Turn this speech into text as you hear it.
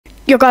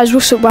Yo guys,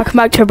 what's up? Welcome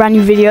back to a brand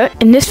new video.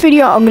 In this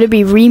video I'm going to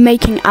be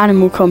remaking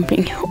Animal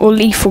Company or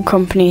Lethal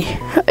Company.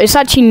 It's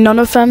actually none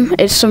of them,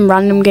 it's some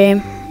random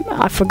game.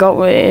 I forgot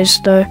what it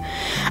is though.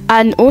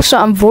 And also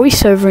I'm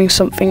voiceovering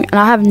something and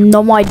I have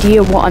no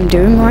idea what I'm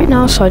doing right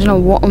now, so I don't know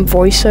what I'm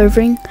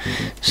voiceovering.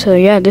 So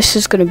yeah, this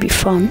is going to be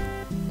fun.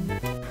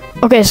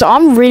 Okay, so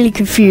I'm really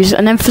confused,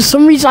 and then for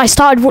some reason I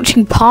started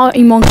watching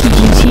Party Monkey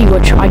GT,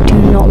 which I do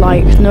not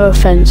like. No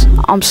offense,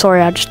 I'm sorry,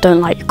 I just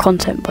don't like your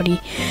content,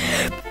 buddy.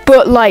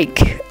 But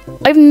like,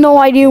 I have no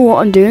idea what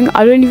I'm doing.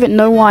 I don't even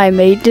know why I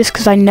made this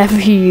because I never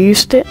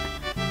used it.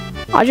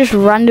 I just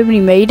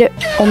randomly made it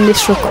on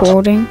this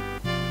recording.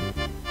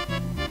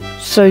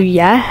 So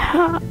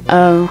yeah,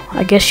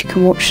 I guess you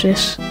can watch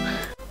this.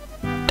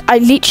 I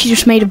literally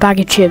just made a bag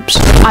of chips.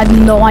 I have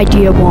no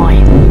idea why.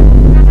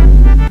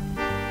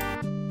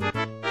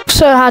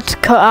 So I had to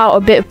cut out a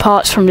bit of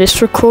parts from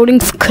this recording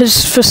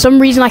because for some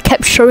reason I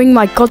kept showing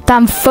my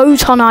goddamn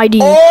photon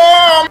ID.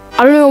 I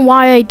don't know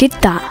why I did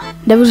that.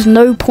 There was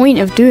no point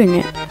of doing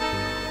it.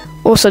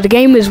 Also, the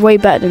game is way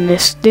better than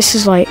this. This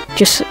is like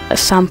just a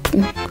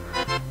sample.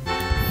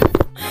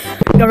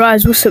 Yo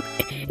guys, what's up?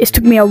 It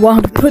took me a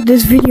while to put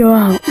this video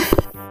out.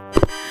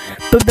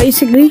 But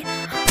basically,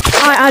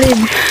 I added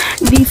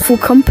Lethal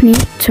Company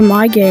to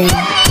my game.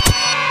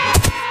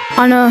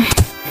 I know.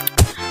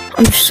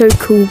 I'm so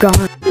cool,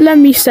 guy. Let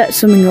me set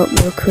something up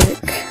real quick.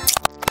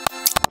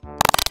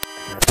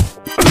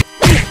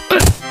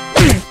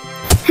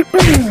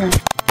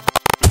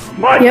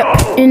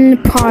 Yep, in the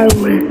pile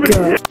we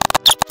go.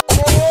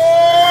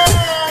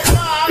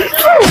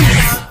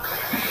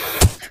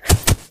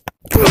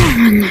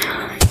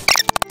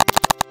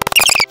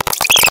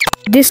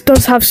 This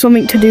does have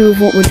something to do with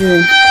what we're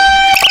doing.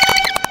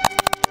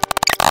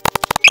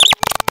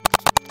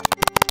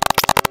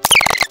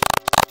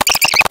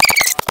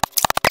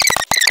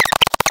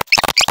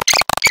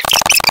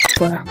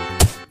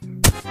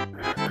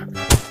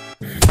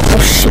 Oh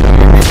shit.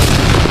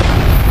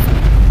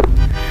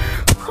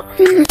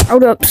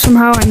 Hold up,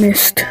 somehow I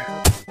missed.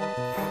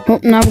 Oh,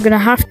 now we're gonna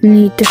have to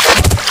need this.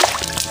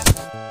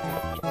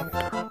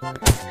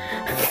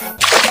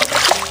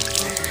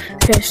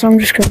 Okay, so I'm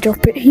just gonna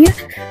drop it here.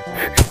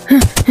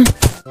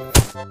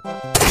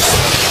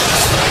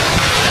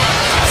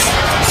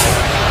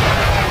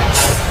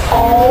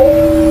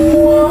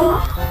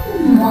 Oh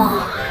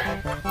my.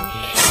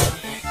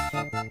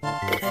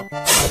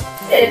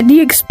 The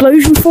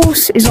explosion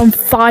force is on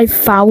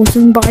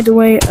 5,000, by the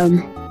way.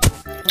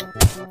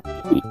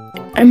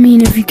 I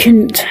mean, if you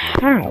can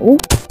tell.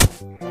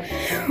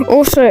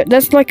 Also,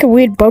 there's like a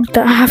weird bug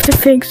that I have to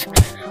fix,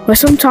 where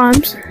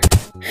sometimes.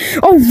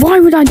 Oh,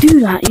 why would I do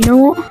that? You know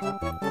what?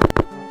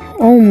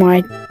 Oh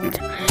my.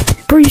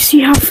 Bro, you see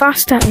how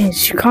fast that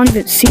is? You can't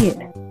even see it.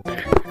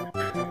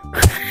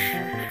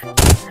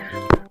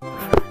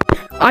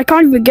 I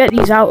can't even get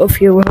these out of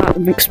here without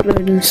them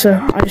exploding, so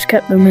I just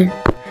kept them in.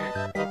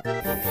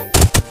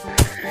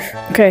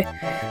 Okay,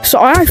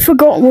 so I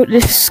forgot what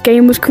this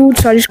game was called,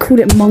 so I just called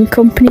it Mon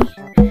Company.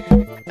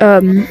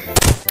 I'm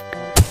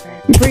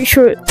pretty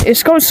sure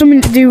it's got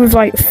something to do with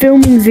like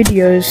filming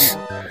videos.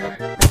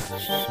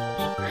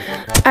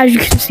 As you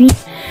can see,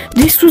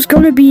 this was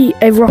gonna be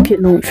a rocket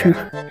launcher,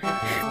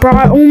 bro.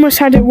 I almost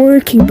had it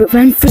working, but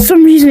then for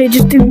some reason it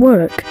just didn't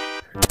work.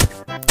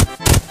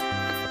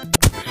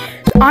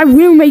 I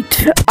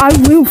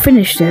will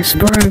finish this,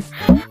 bro.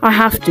 I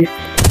have to.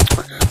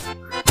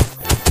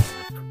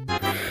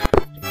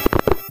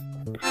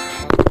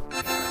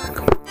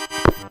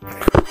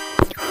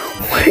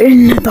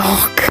 In the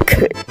dark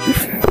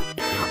cave.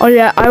 Oh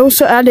yeah, I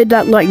also added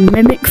that like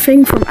mimic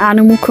thing from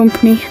Animal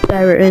Company.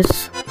 There it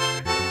is.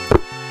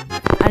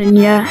 And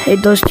yeah,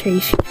 it does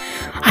chase you.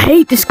 I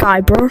hate this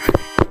guy, bro.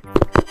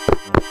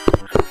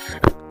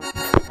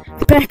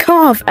 Back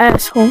off,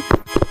 asshole.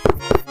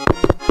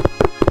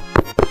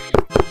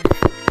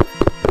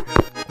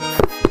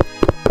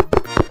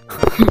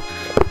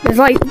 There's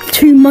like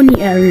 2 money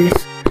areas.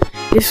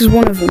 This is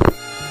one of them.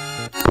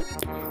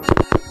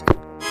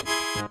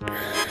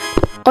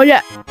 Oh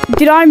yeah,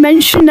 did I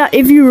mention that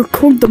if you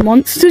record the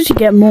monsters you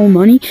get more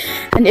money,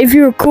 and if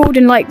you record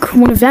in like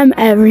one of them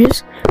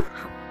areas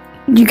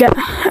you get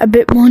a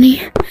bit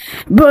money,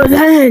 but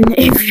then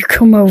if you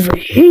come over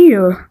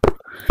here,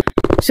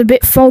 it's a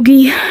bit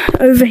foggy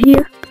over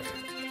here.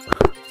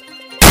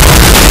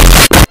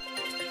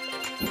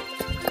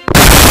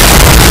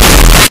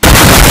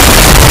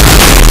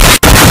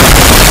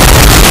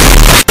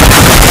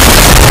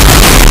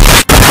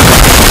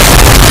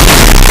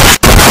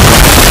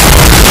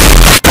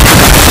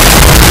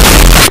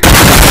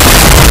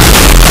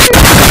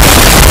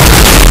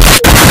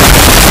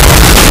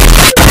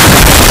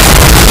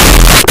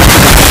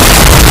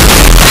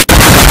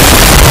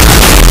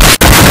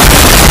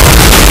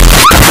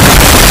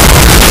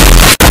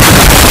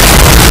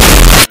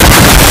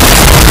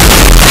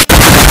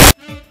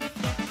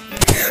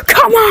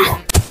 Come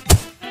on!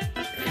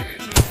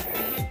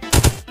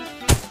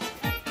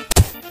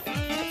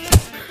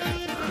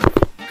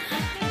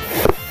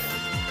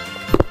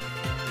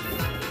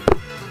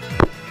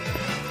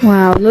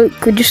 Wow,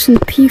 look, we're just in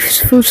the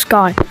peaceful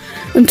sky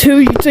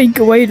until you take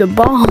away the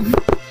bomb.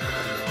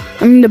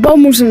 I mean, the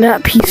bomb wasn't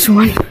that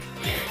peaceful. You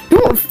know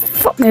what?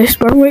 Fuck this,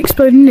 bro. We're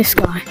exploding this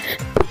guy.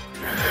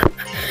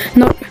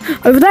 No,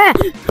 over there.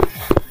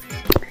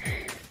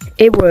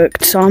 It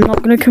worked, so I'm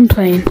not gonna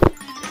complain.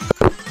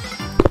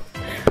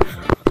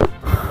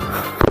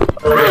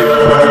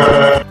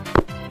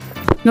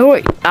 No,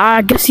 wait,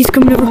 I guess he's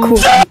coming to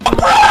record.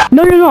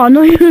 No, you're not.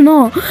 No, you're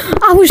not.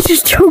 I was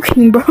just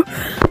joking, bro.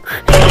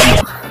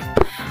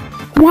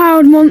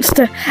 Wild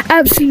monster.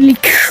 Absolutely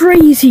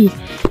crazy.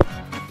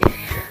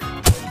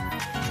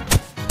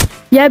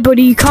 Yeah,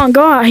 buddy, you can't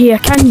go out here,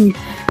 can you?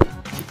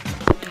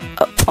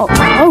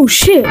 Oh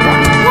shit.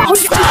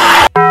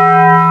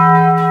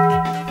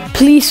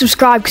 Please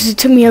subscribe, because it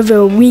took me over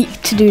a week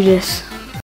to do this.